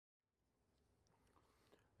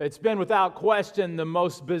It's been without question the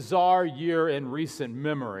most bizarre year in recent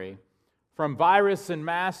memory. From virus and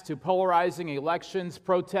mass to polarizing elections,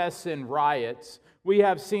 protests, and riots, we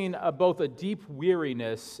have seen both a deep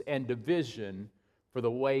weariness and division for the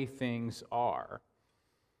way things are.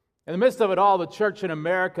 In the midst of it all, the church in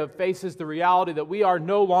America faces the reality that we are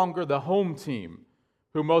no longer the home team,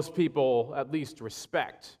 who most people at least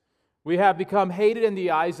respect. We have become hated in the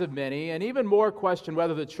eyes of many, and even more question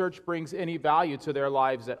whether the church brings any value to their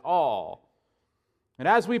lives at all. And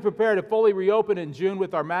as we prepare to fully reopen in June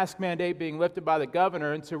with our mask mandate being lifted by the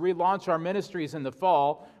governor and to relaunch our ministries in the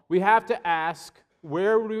fall, we have to ask,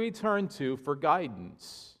 where do we turn to for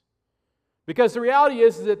guidance? Because the reality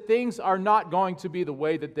is that things are not going to be the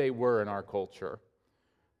way that they were in our culture.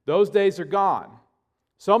 Those days are gone.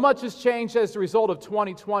 So much has changed as a result of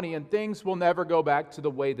 2020, and things will never go back to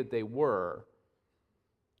the way that they were.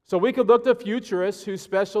 So we could look to futurists whose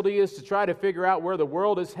specialty is to try to figure out where the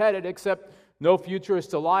world is headed, except no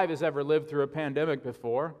futurist alive has ever lived through a pandemic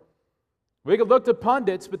before. We could look to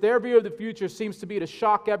pundits, but their view of the future seems to be to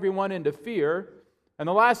shock everyone into fear, and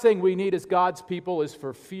the last thing we need as God's people is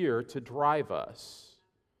for fear to drive us.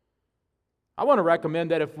 I want to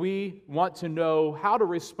recommend that if we want to know how to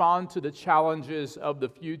respond to the challenges of the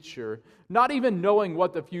future, not even knowing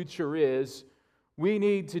what the future is, we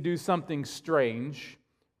need to do something strange.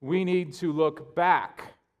 We need to look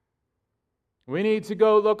back. We need to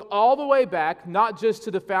go look all the way back, not just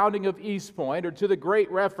to the founding of East Point or to the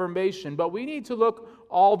Great Reformation, but we need to look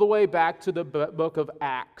all the way back to the book of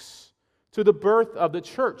Acts, to the birth of the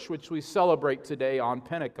church, which we celebrate today on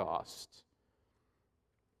Pentecost.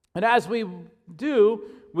 And as we do,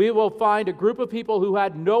 we will find a group of people who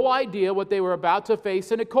had no idea what they were about to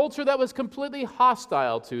face in a culture that was completely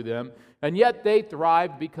hostile to them, and yet they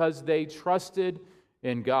thrived because they trusted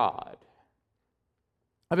in God.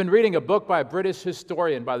 I've been reading a book by a British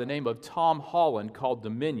historian by the name of Tom Holland called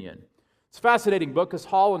Dominion. It's a fascinating book because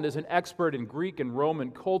Holland is an expert in Greek and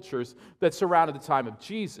Roman cultures that surrounded the time of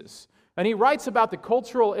Jesus. And he writes about the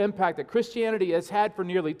cultural impact that Christianity has had for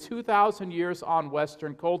nearly 2,000 years on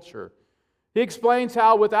Western culture. He explains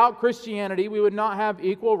how without Christianity we would not have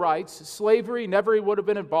equal rights, slavery never would have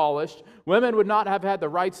been abolished, women would not have had the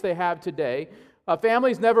rights they have today,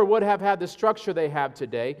 families never would have had the structure they have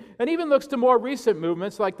today, and even looks to more recent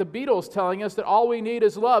movements like the Beatles telling us that all we need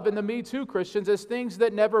is love, and the Me Too Christians as things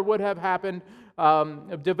that never would have happened,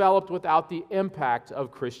 developed without the impact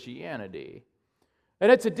of Christianity.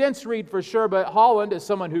 And it's a dense read for sure, but Holland, as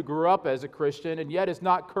someone who grew up as a Christian and yet is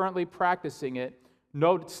not currently practicing it,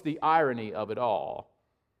 notes the irony of it all.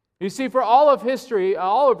 You see, for all of history,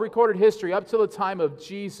 all of recorded history up to the time of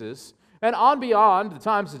Jesus, and on beyond the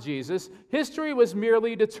times of Jesus, history was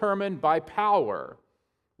merely determined by power.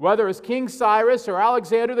 Whether it's King Cyrus or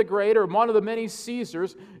Alexander the Great or one of the many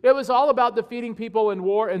Caesars, it was all about defeating people in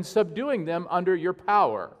war and subduing them under your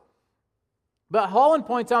power. But Holland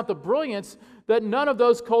points out the brilliance that none of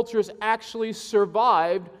those cultures actually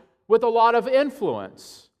survived with a lot of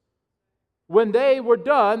influence. When they were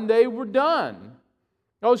done, they were done.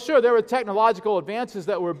 Oh, sure, there were technological advances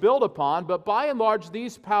that were built upon, but by and large,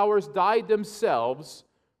 these powers died themselves,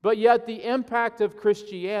 but yet the impact of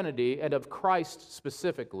Christianity and of Christ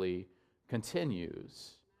specifically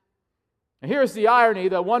continues. And here's the irony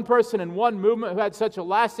that one person in one movement who had such a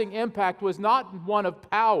lasting impact was not one of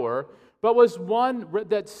power, but was one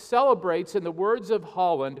that celebrates, in the words of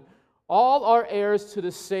Holland, all are heirs to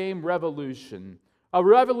the same revolution, a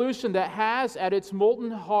revolution that has at its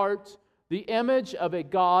molten heart the image of a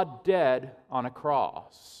God dead on a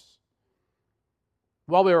cross.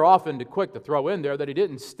 While we are often quick to throw in there that he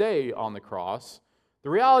didn't stay on the cross,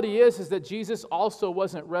 the reality is that Jesus also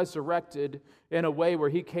wasn't resurrected in a way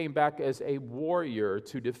where he came back as a warrior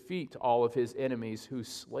to defeat all of his enemies who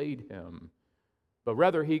slayed him. But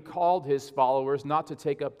rather, he called his followers not to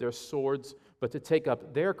take up their swords, but to take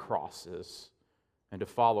up their crosses and to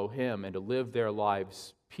follow him and to live their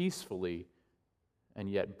lives peacefully and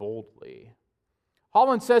yet boldly.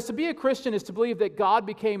 Holland says to be a Christian is to believe that God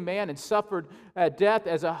became man and suffered death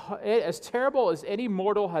as terrible as any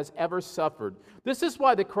mortal has ever suffered. This is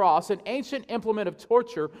why the cross, an ancient implement of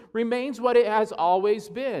torture, remains what it has always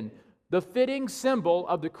been, the fitting symbol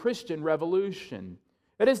of the Christian revolution.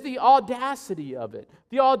 It is the audacity of it,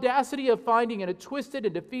 the audacity of finding in a twisted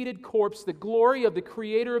and defeated corpse the glory of the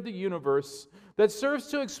creator of the universe that serves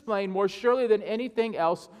to explain more surely than anything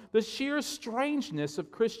else the sheer strangeness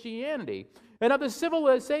of Christianity and of the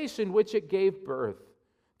civilization which it gave birth.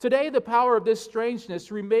 Today, the power of this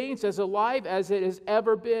strangeness remains as alive as it has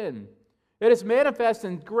ever been. It is manifest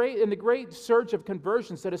in the great surge of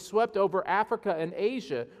conversions that has swept over Africa and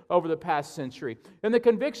Asia over the past century, and the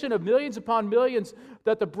conviction of millions upon millions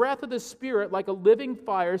that the breath of the Spirit, like a living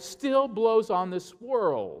fire, still blows on this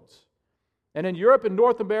world. And in Europe and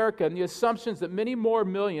North America, and the assumptions that many more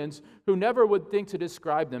millions who never would think to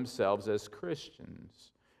describe themselves as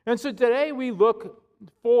Christians. And so today we look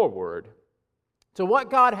forward to what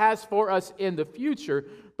God has for us in the future,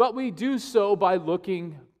 but we do so by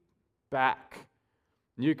looking back.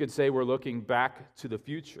 You could say we're looking back to the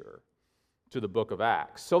future, to the book of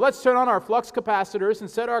Acts. So let's turn on our flux capacitors and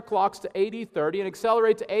set our clocks to 80-30 and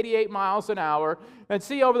accelerate to 88 miles an hour and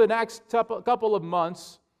see over the next couple of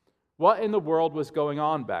months what in the world was going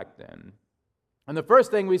on back then. And the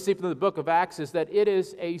first thing we see from the book of Acts is that it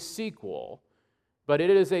is a sequel, but it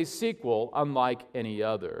is a sequel unlike any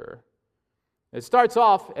other. It starts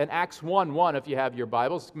off in Acts 1:1, if you have your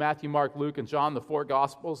Bibles, Matthew, Mark, Luke, and John, the four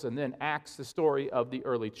Gospels, and then Acts, the story of the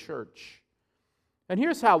early church. And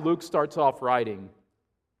here's how Luke starts off writing.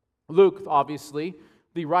 Luke, obviously,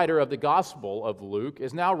 the writer of the Gospel of Luke,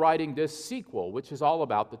 is now writing this sequel, which is all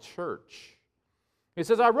about the church. He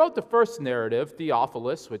says, I wrote the first narrative,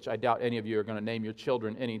 Theophilus, which I doubt any of you are going to name your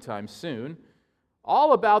children anytime soon,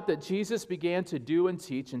 all about that Jesus began to do and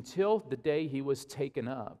teach until the day he was taken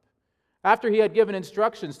up, after he had given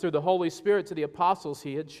instructions through the Holy Spirit to the apostles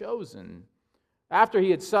he had chosen. After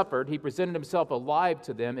he had suffered, he presented himself alive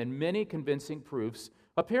to them in many convincing proofs,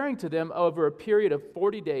 appearing to them over a period of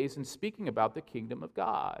 40 days and speaking about the kingdom of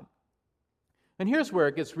God. And here's where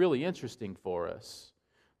it gets really interesting for us.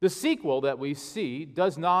 The sequel that we see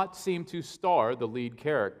does not seem to star the lead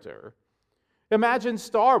character. Imagine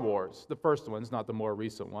Star Wars, the first ones, not the more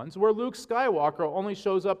recent ones, where Luke Skywalker only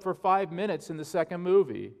shows up for 5 minutes in the second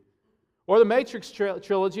movie. Or the Matrix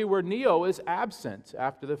trilogy where Neo is absent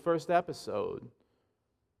after the first episode.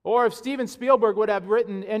 Or if Steven Spielberg would have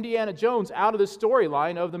written Indiana Jones out of the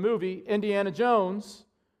storyline of the movie Indiana Jones,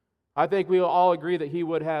 I think we will all agree that he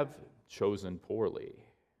would have chosen poorly.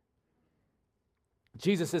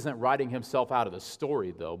 Jesus isn't writing himself out of the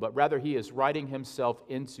story, though, but rather he is writing himself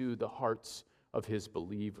into the hearts of his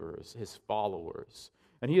believers, his followers.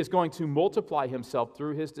 And he is going to multiply himself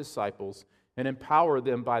through his disciples and empower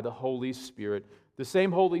them by the Holy Spirit. The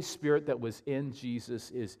same Holy Spirit that was in Jesus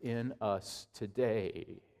is in us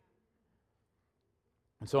today.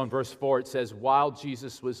 And so in verse 4 it says, while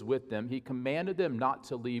Jesus was with them, he commanded them not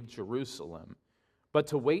to leave Jerusalem, but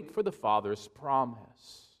to wait for the Father's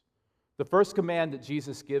promise. The first command that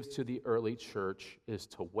Jesus gives to the early church is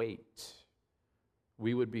to wait.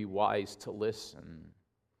 We would be wise to listen.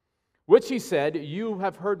 Which he said, you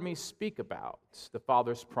have heard me speak about, the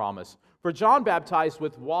Father's promise. For John baptized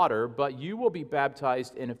with water, but you will be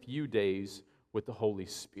baptized in a few days with the Holy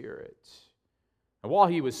Spirit. And while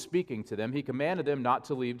he was speaking to them, he commanded them not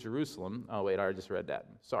to leave Jerusalem. Oh, wait, I just read that.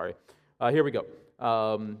 Sorry. Here we go.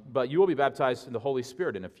 But you will be baptized in the Holy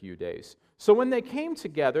Spirit in a few days. So when they came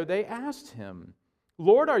together, they asked him,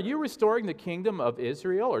 Lord, are you restoring the kingdom of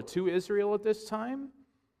Israel or to Israel at this time?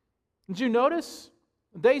 Did you notice?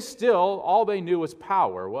 All they knew was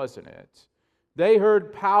power, wasn't it? They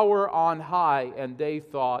heard power on high and they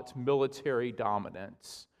thought military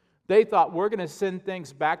dominance. They thought we're going to send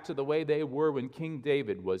things back to the way they were when King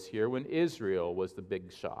David was here, when Israel was the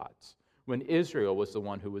big shot, when Israel was the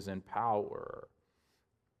one who was in power.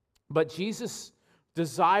 But Jesus'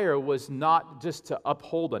 desire was not just to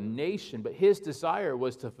uphold a nation, but his desire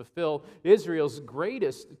was to fulfill Israel's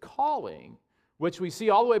greatest calling, which we see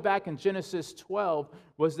all the way back in Genesis 12,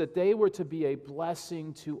 was that they were to be a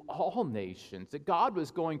blessing to all nations, that God was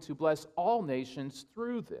going to bless all nations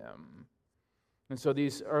through them. And so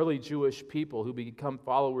these early Jewish people who become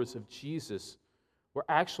followers of Jesus were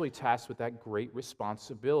actually tasked with that great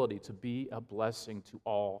responsibility to be a blessing to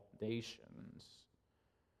all nations.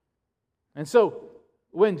 And so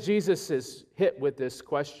when Jesus is hit with this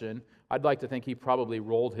question, I'd like to think he probably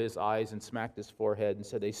rolled his eyes and smacked his forehead and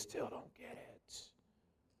said, they still don't get it.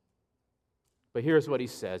 But here's what he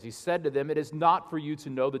says. He said to them, it is not for you to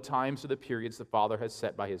know the times or the periods the Father has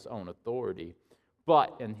set by his own authority.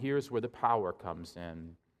 But, and here's where the power comes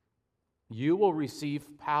in, you will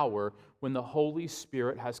receive power when the Holy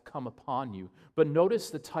Spirit has come upon you. But notice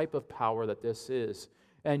the type of power that this is.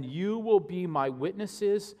 And you will be my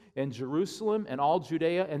witnesses in Jerusalem and all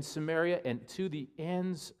Judea and Samaria and to the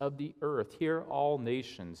ends of the earth. Hear all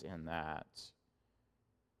nations in that.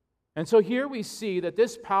 And so here we see that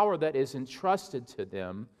this power that is entrusted to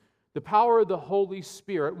them, the power of the Holy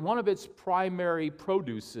Spirit, one of its primary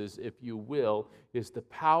produces, if you will, is the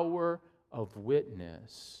power of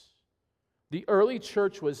witness. The early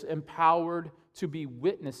church was empowered to be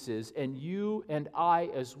witnesses, and you and I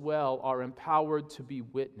as well are empowered to be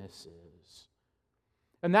witnesses.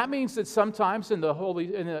 And that means that sometimes in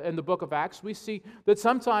the book of Acts, we see that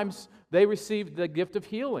sometimes they received the gift of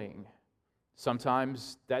healing.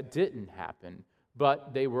 Sometimes that didn't happen,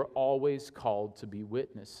 but they were always called to be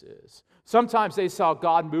witnesses. Sometimes they saw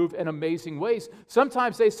God move in amazing ways.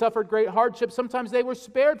 Sometimes they suffered great hardships. Sometimes they were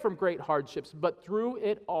spared from great hardships. But through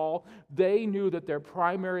it all, they knew that their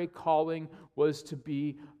primary calling was to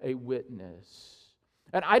be a witness.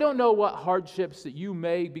 And I don't know what hardships that you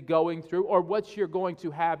may be going through or what you're going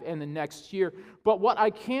to have in the next year, but what I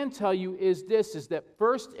can tell you is this, is that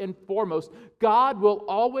first and foremost, God will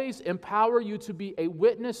always empower you to be a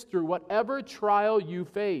witness through whatever trial you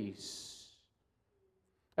face.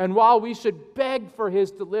 And while we should beg for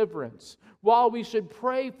His deliverance, while we should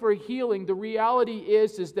pray for healing, the reality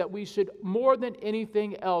is that we should more than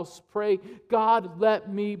anything else pray, God,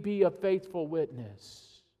 let me be a faithful witness.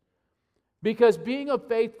 Because being a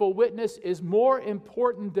faithful witness is more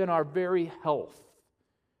important than our very health.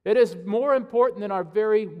 It is more important than our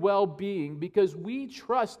very well-being, because we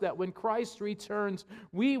trust that when Christ returns,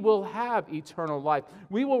 we will have eternal life.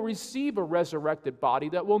 We will receive a resurrected body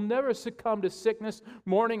that will never succumb to sickness,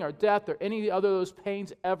 mourning, or death, or any other of those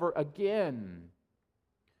pains ever again.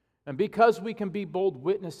 And because we can be bold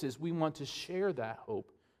witnesses, we want to share that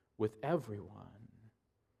hope with everyone.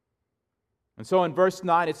 And so in verse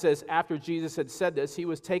 9 it says, after Jesus had said this, He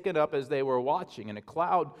was taken up as they were watching, and a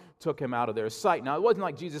cloud took Him out of their sight. Now, it wasn't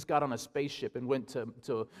like Jesus got on a spaceship and went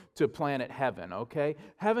to planet heaven, okay?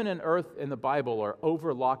 Heaven and earth in the Bible are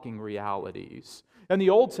overlapping realities. In the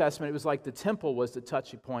Old Testament, it was like the temple was the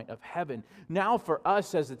touching point of heaven. Now for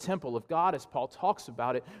us as the temple of God, as Paul talks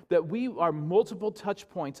about it, that we are multiple touch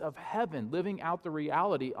points of heaven, living out the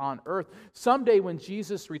reality on earth. Someday when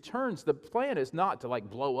Jesus returns, the plan is not to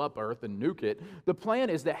blow up earth and nuke it. The plan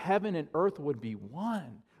is that heaven and earth would be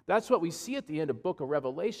one. That's what we see at the end of the book of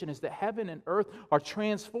Revelation, is that heaven and earth are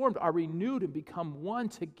transformed, are renewed, and become one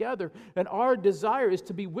together. And our desire is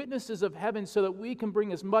to be witnesses of heaven so that we can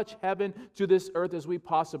bring as much heaven to this earth as we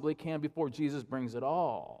possibly can before Jesus brings it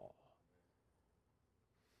all.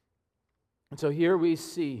 And so here we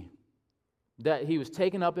see that He was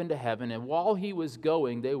taken up into heaven, and while He was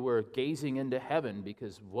going, they were gazing into heaven,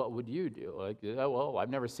 because what would you do? Well, I've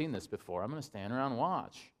never seen this before. I'm going to stand around and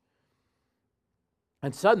watch.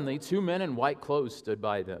 And suddenly, two men in white clothes stood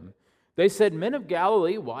by them. They said, Men of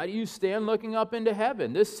Galilee, why do you stand looking up into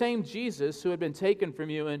heaven? This same Jesus who had been taken from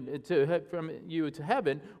you to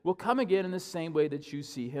heaven will come again in the same way that you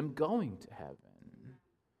see Him going to heaven.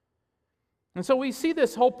 And so we see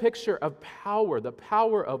this whole picture of power, the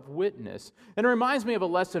power of witness. And it reminds me of a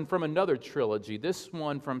lesson from another trilogy, this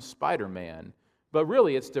one from Spider-Man. But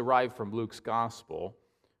really, it's derived from Luke's Gospel.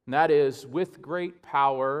 And that is, with great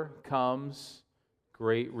power comes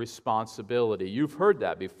great responsibility. You've heard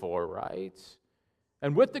that before, right?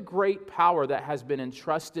 And with the great power that has been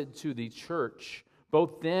entrusted to the church,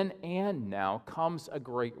 both then and now, comes a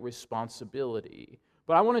great responsibility.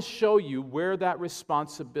 But I want to show you where that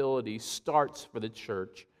responsibility starts for the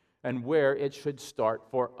church and where it should start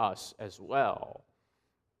for us as well.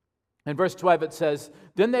 In verse 12 it says,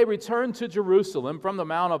 Then they returned to Jerusalem from the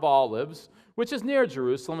Mount of Olives, which is near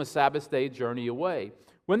Jerusalem, a Sabbath day journey away.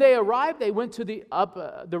 When they arrived, they went to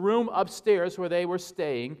the room upstairs where they were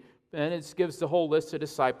staying, and it gives the whole list of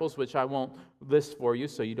disciples, which I won't list for you,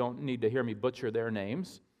 so you don't need to hear me butcher their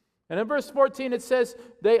names. And in verse 14 it says,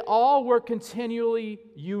 They all were continually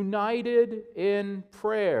united in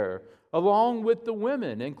prayer, along with the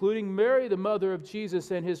women, including Mary, the mother of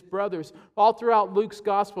Jesus, and His brothers. All throughout Luke's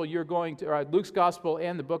Gospel, Luke's Gospel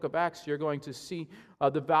and the book of Acts, you're going to see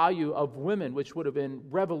the value of women, which would have been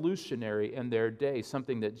revolutionary in their day,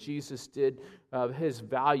 something that Jesus did, His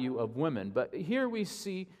value of women. But here we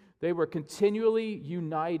see they were continually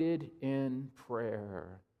united in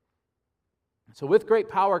prayer. So with great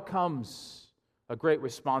power comes a great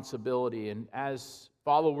responsibility, and as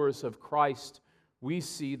followers of Christ, we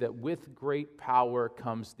see that with great power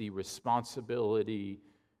comes the responsibility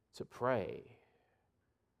to pray.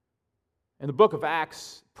 In the book of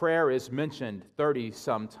Acts, prayer is mentioned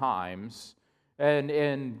 30-some times, and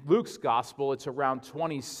in Luke's Gospel, it's around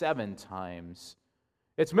 27 times.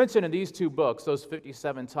 It's mentioned in these two books, those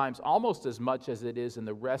 57 times, almost as much as it is in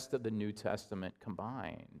the rest of the New Testament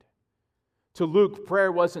combined. To Luke,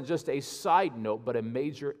 prayer wasn't just a side note, but a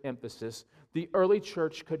major emphasis. The early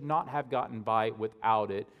church could not have gotten by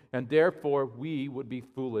without it, and therefore we would be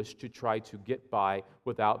foolish to try to get by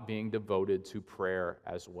without being devoted to prayer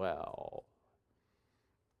as well.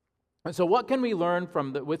 And so what can we learn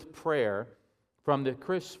with prayer from the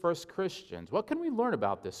first Christians. What can we learn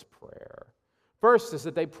about this prayer? First is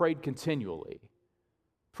that they prayed continually.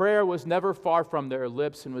 Prayer was never far from their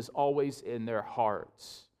lips and was always in their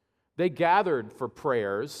hearts. They gathered for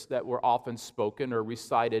prayers that were often spoken or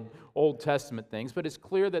recited Old Testament things, but it's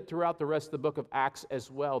clear that throughout the rest of the book of Acts as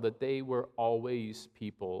well, that they were always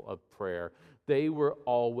people of prayer. They were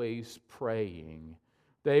always praying.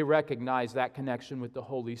 They recognized that connection with the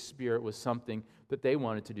Holy Spirit was something that they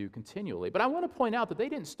wanted to do continually. But I want to point out that they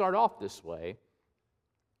didn't start off this way.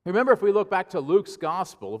 Remember, if we look back to Luke's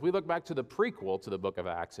gospel, if we look back to the prequel to the book of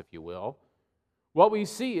Acts, if you will, what we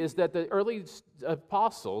see is that the early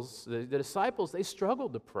apostles, the disciples, they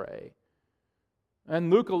struggled to pray. In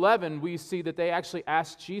Luke 11, we see that they actually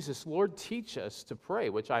asked Jesus, Lord, teach us to pray,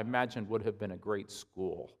 which I imagine would have been a great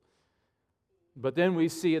school. But then we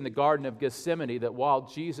see in the Garden of Gethsemane that while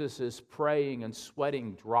Jesus is praying and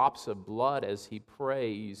sweating drops of blood as he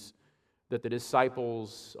prays, that the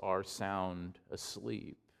disciples are sound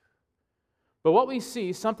asleep. But what we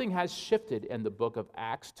see, something has shifted in the book of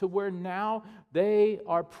Acts to where now they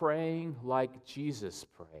are praying like Jesus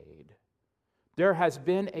prayed. There has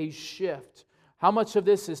been a shift. How much of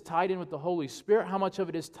this is tied in with the Holy Spirit? How much of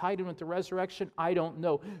it is tied in with the resurrection? I don't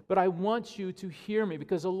know. But I want you to hear me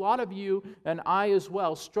because a lot of you and I as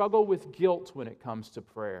well struggle with guilt when it comes to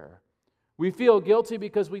prayer. We feel guilty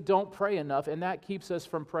because we don't pray enough, and that keeps us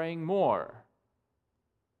from praying more.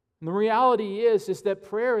 And the reality is that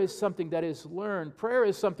prayer is something that is learned. Prayer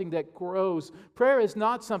is something that grows. Prayer is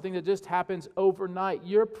not something that just happens overnight.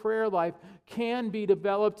 Your prayer life can be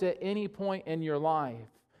developed at any point in your life.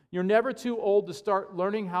 You're never too old to start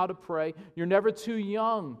learning how to pray. You're never too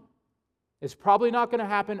young. It's probably not going to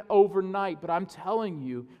happen overnight, but I'm telling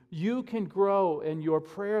you, you can grow in your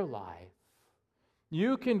prayer life.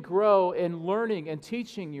 You can grow in learning and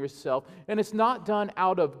teaching yourself. And it's not done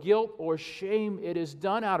out of guilt or shame. It is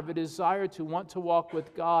done out of a desire to want to walk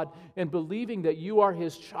with God and believing that you are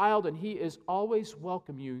His child and He is always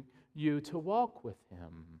welcoming you to walk with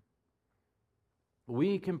Him.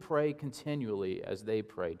 We can pray continually as they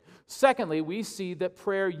prayed. Secondly, we see that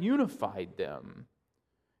prayer unified them.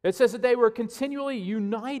 It says that they were continually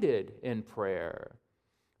united in prayer.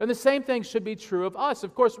 And the same thing should be true of us.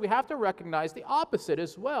 Of course, we have to recognize the opposite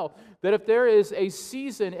as well, that if there is a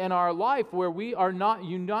season in our life where we are not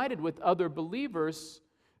united with other believers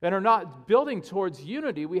and are not building towards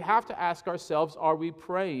unity, we have to ask ourselves, are we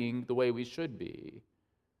praying the way we should be?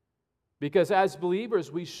 Because as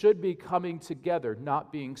believers, we should be coming together,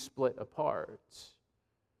 not being split apart.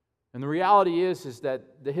 And the reality is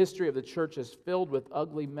that the history of the church is filled with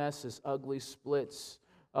ugly messes, ugly splits,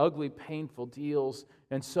 ugly, painful deals,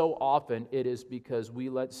 and so often it is because we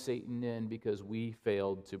let Satan in because we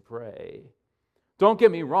failed to pray. Don't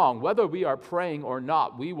get me wrong, whether we are praying or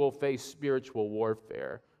not, we will face spiritual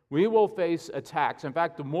warfare. We will face attacks. In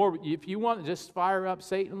fact, if you want to just fire up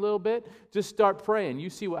Satan a little bit, just start praying. You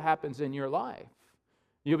see what happens in your life.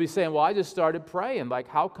 You'll be saying, well, I just started praying. Like,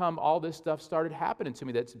 how come all this stuff started happening to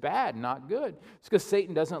me that's bad, not good? It's because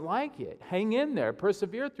Satan doesn't like it. Hang in there.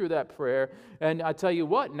 Persevere through that prayer. And I tell you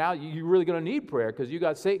what, now you're really going to need prayer because you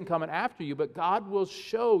got Satan coming after you, but God will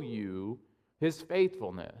show you His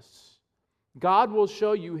faithfulness. God will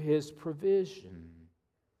show you His provision.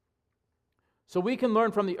 So we can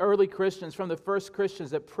learn from the early Christians, from the first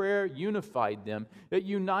Christians, that prayer unified them. It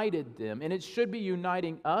united them. And it should be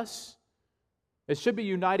uniting us. It should be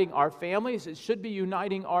uniting our families. It should be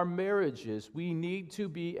uniting our marriages. We need to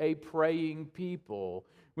be a praying people.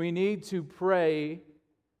 We need to pray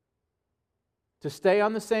to stay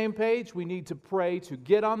on the same page. We need to pray to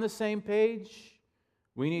get on the same page.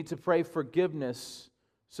 We need to pray forgiveness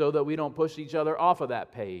so that we don't push each other off of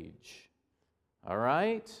that page. All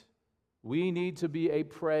right? We need to be a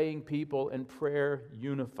praying people, and prayer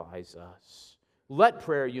unifies us. Let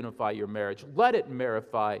prayer unify your marriage. Let it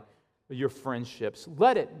unify your friendships.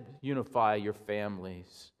 Let it unify your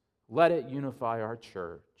families. Let it unify our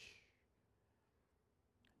church.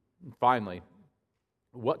 And finally,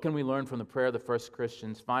 what can we learn from the prayer of the first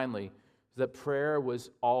Christians? Finally, is that prayer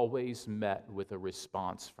was always met with a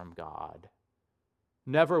response from God.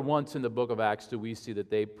 Never once in the book of Acts do we see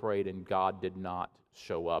that they prayed and God did not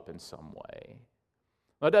show up in some way.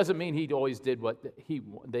 That doesn't mean He always did what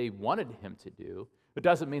they wanted Him to do. It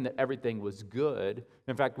doesn't mean that everything was good.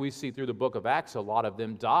 In fact, we see through the book of Acts, a lot of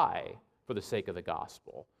them die for the sake of the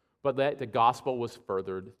gospel. But that the gospel was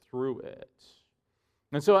furthered through it.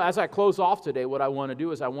 And so as I close off today, what I want to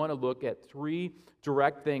do is I want to look at three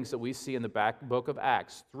direct things that we see in the book of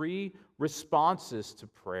Acts. Three responses to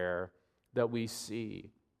prayer that we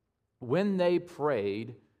see. When they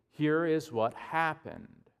prayed, here is what happened.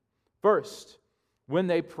 First, When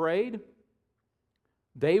they prayed,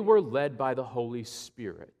 they were led by the Holy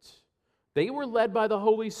Spirit. They were led by the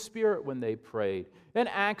Holy Spirit when they prayed. In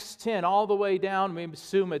Acts 10, all the way down, we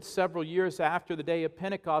assume it's several years after the day of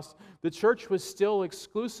Pentecost, the church was still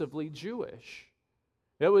exclusively Jewish.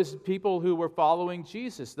 It was people who were following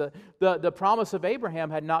Jesus. The promise of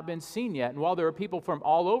Abraham had not been seen yet. And while there were people from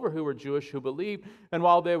all over who were Jewish who believed, and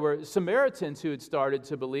while there were Samaritans who had started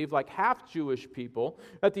to believe, like half Jewish people,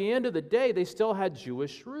 at the end of the day, they still had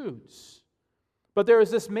Jewish roots. But there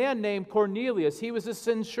was this man named Cornelius. He was a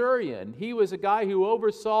centurion. He was a guy who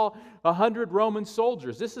oversaw 100 Roman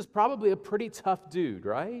soldiers. This is probably a pretty tough dude,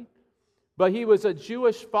 right? But he was a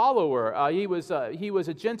Jewish follower. He was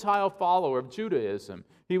a Gentile follower of Judaism.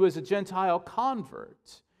 He was a Gentile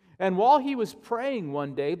convert. And while he was praying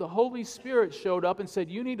one day, the Holy Spirit showed up and said,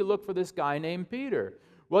 "You need to look for this guy named Peter."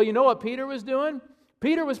 Well, you know what Peter was doing?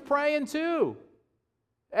 Peter was praying too.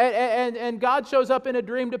 And God shows up in a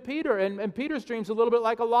dream to Peter, and Peter's dream's a little bit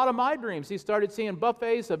like a lot of my dreams. He started seeing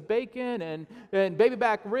buffets of bacon and baby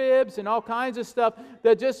back ribs and all kinds of stuff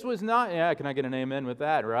that just was not, yeah, can I get an amen with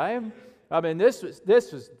that, right? I mean, this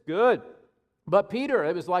was good. But Peter,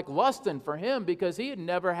 it was like lusting for him because he had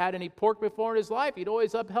never had any pork before in his life. He'd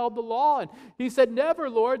always upheld the law, and he said, "Never,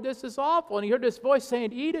 Lord, this is awful." And he heard this voice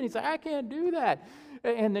saying, "Eat it." And he's like, "I can't do that."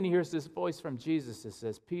 And then he hears this voice from Jesus that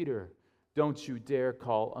says, "Peter, don't you dare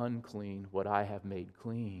call unclean what I have made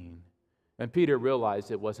clean." And Peter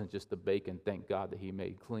realized it wasn't just the bacon, thank God, that he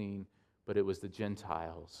made clean, but it was the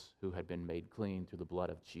Gentiles who had been made clean through the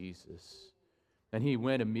blood of Jesus. And he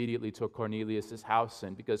went immediately to Cornelius' house,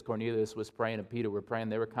 and because Cornelius was praying and Peter were praying,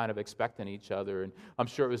 they were kind of expecting each other, and I'm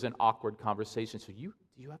sure it was an awkward conversation. So, do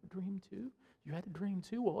you have a dream too? You had a dream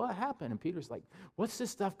too? Well, what happened? And Peter's like, "What's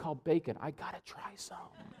this stuff called bacon? I got to try some."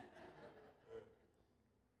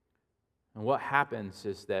 And what happens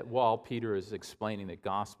is that while Peter is explaining the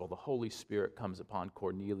gospel, the Holy Spirit comes upon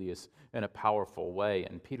Cornelius in a powerful way.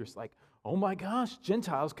 And Peter's like, "Oh my gosh,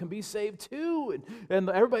 Gentiles can be saved too." And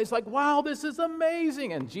everybody's like, "Wow, this is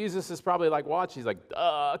amazing." And Jesus is probably like watching. He's like,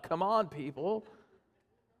 "Duh, come on, people."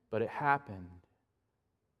 But it happened.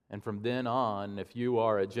 And from then on, if you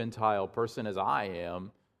are a Gentile person as I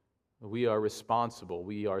am, we are responsible.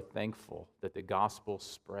 We are thankful that the gospel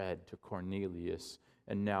spread to Cornelius.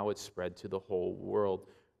 And now it's spread to the whole world.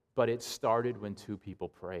 But it started when two people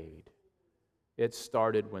prayed. It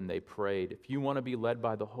started when they prayed. If you want to be led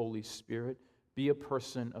by the Holy Spirit, be a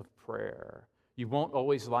person of prayer. You won't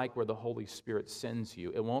always like where the Holy Spirit sends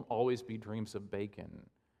you. It won't always be dreams of bacon.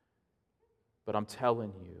 But I'm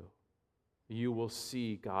telling you, you will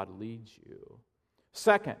see God lead you.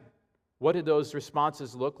 Second, what did those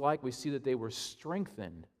responses look like? We see that they were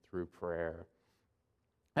strengthened through prayer.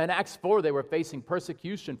 In Acts 4, they were facing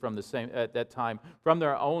persecution at that time from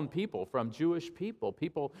their own people, from Jewish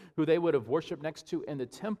people who they would have worshiped next to in the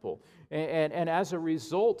temple. And as a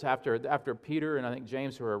result, after Peter and I think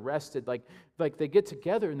James were arrested, like they get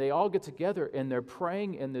together and they all get together and they're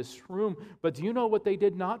praying in this room. But do you know what they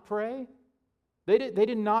did not pray? They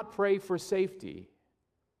did not pray for safety.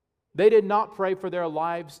 They did not pray for their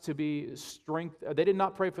lives to be They did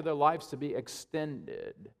not pray for their lives to be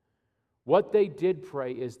extended. What they did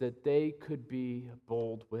pray is that they could be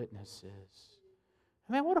bold witnesses.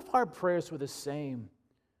 Man, what if our prayers were the same?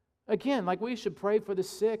 Again, like we should pray for the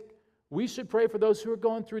sick. We should pray for those who are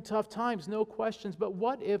going through tough times, no questions. But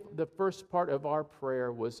what if the first part of our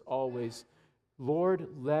prayer was always, "Lord,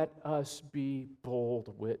 let us be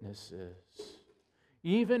bold witnesses.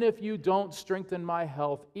 Even if you don't strengthen my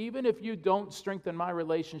health, even if you don't strengthen my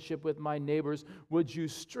relationship with my neighbors, would you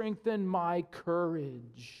strengthen my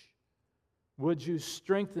courage? Would you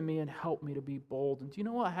strengthen me and help me to be bold?" And do you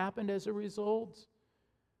know what happened as a result?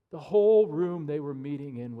 The whole room they were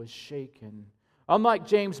meeting in was shaken. Unlike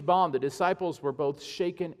James Bond, the disciples were both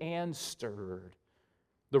shaken and stirred.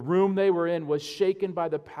 The room they were in was shaken by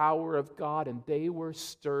the power of God, and they were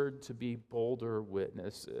stirred to be bolder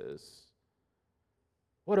witnesses.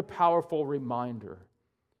 What a powerful reminder.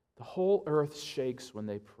 The whole earth shakes when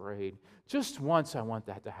they prayed. Just once I want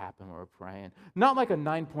that to happen when we're praying. Not like a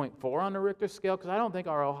 9.4 on the Richter scale, because I don't think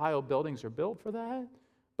our Ohio buildings are built for that.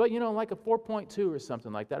 But, like a 4.2 or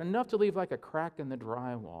something like that. Enough to leave like a crack in the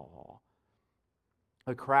drywall.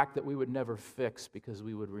 A crack that we would never fix because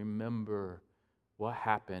we would remember what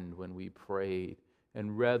happened when we prayed.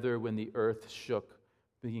 And rather, when the earth shook,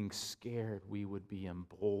 being scared, we would be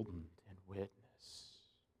emboldened and witness.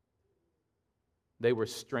 They were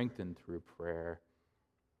strengthened through prayer.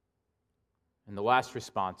 And the last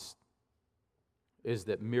response is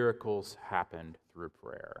that miracles happened through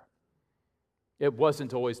prayer. It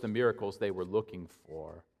wasn't always the miracles they were looking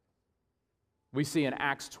for, We see in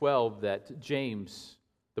Acts 12 that James,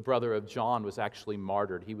 the brother of John, was actually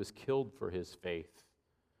martyred. He was killed for his faith.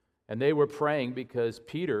 And they were praying because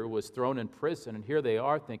Peter was thrown in prison. And here they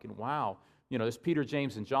are thinking, wow, there's Peter,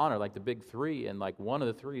 James, and John are like the big three. And like one of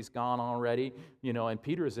the three's gone already, and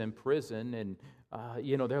Peter's in prison. And,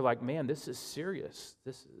 they're like, man, this is serious.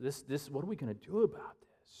 This, what are we going to do about this?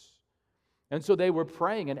 And so they were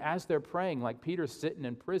praying, and as they're praying, like Peter's sitting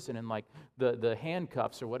in prison, and like the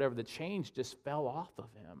handcuffs or whatever, the chains just fell off of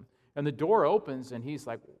him. And the door opens, and he's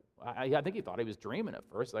like, I think he thought he was dreaming at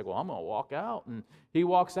first, like, well, I'm going to walk out. And he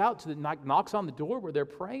walks out, knocks on the door where they're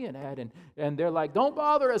praying at, and they're like, don't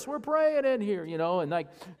bother us, we're praying in here, and they're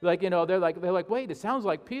like, wait, it sounds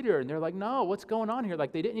like Peter. And they're like, no, what's going on here?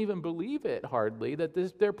 Like, they didn't even believe it hardly,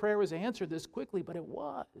 that their prayer was answered this quickly, but it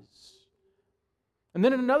was. And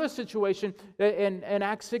then in another situation, in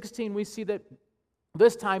Acts 16, we see that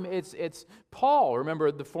this time it's Paul,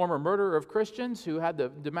 remember the former murderer of Christians who had the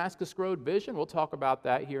Damascus Road vision? We'll talk about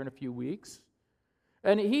that here in a few weeks.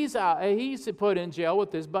 And he's put in jail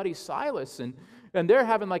with his buddy Silas, and they're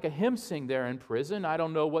having like a hymn sing there in prison. I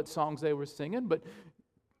don't know what songs they were singing, but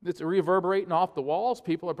it's reverberating off the walls.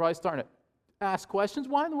 People are probably starting to ask questions.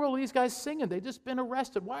 Why in the world are these guys singing? They've just been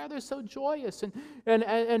arrested. Why are they so joyous?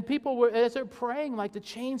 And people were, as they're praying, like the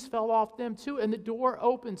chains fell off them too, and the door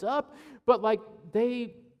opens up, but like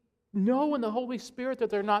they know in the Holy Spirit that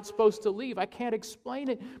they're not supposed to leave. I can't explain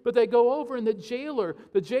it, but they go over, and the jailer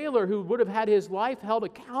who would have had his life held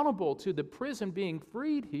accountable to the prison being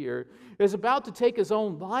freed here is about to take his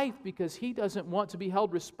own life because he doesn't want to be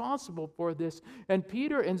held responsible for this. And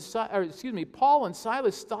Paul and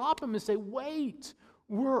Silas stop him and say, wait,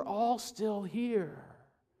 we're all still here.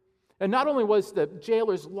 And not only was the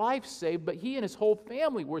jailer's life saved, but he and his whole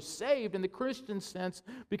family were saved in the Christian sense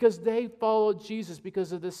because they followed Jesus,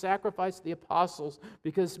 because of the sacrifice of the apostles,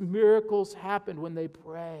 because miracles happen when they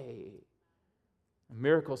pray. And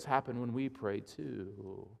miracles happen when we pray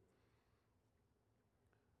too.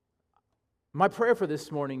 My prayer for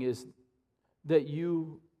this morning is that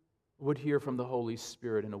you would hear from the Holy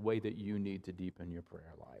Spirit in a way that you need to deepen your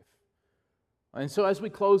prayer life. And so as we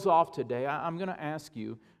close off today, I'm going to ask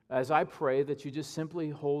you, as I pray, that you just simply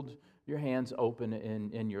hold your hands open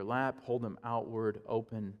in your lap, hold them outward,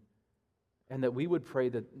 open, and that we would pray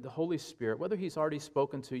that the Holy Spirit, whether He's already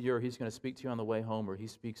spoken to you or He's going to speak to you on the way home or He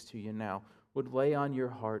speaks to you now, would lay on your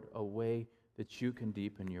heart a way that you can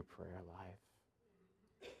deepen your prayer life.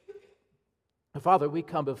 Father, we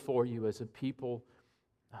come before you as a people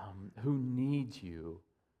who need you,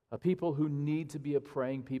 a people who need to be a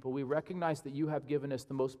praying people. We recognize that you have given us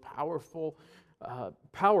the most powerful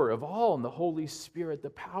power of all in the Holy Spirit, the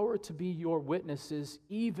power to be your witnesses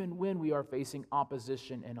even when we are facing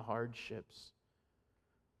opposition and hardships.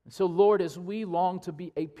 And so, Lord, as we long to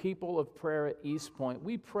be a people of prayer at East Point,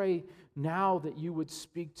 we pray now that you would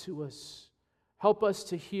speak to us. Help us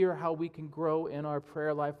to hear how we can grow in our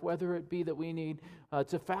prayer life, whether it be that we need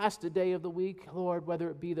to fast a day of the week, Lord, whether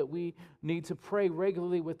it be that we need to pray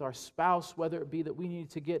regularly with our spouse, whether it be that we need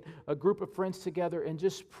to get a group of friends together and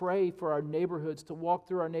just pray for our neighborhoods, to walk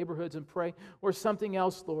through our neighborhoods and pray, or something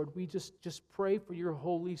else, Lord. We just pray for your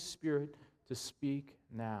Holy Spirit to speak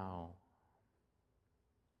now.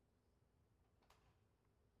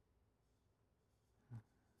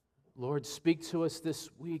 Lord, speak to us this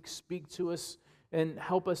week. Speak to us and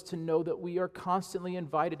help us to know that we are constantly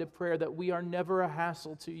invited to prayer, that we are never a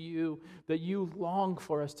hassle to you, that you long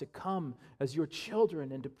for us to come as your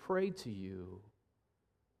children and to pray to you.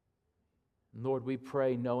 Lord, we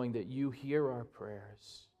pray knowing that you hear our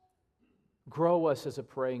prayers. Grow us as a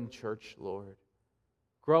praying church, Lord.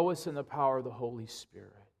 Grow us in the power of the Holy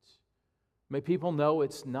Spirit. May people know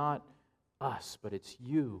it's not us, but it's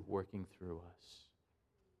you working through us.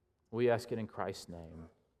 We ask it in Christ's name.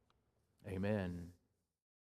 Amen.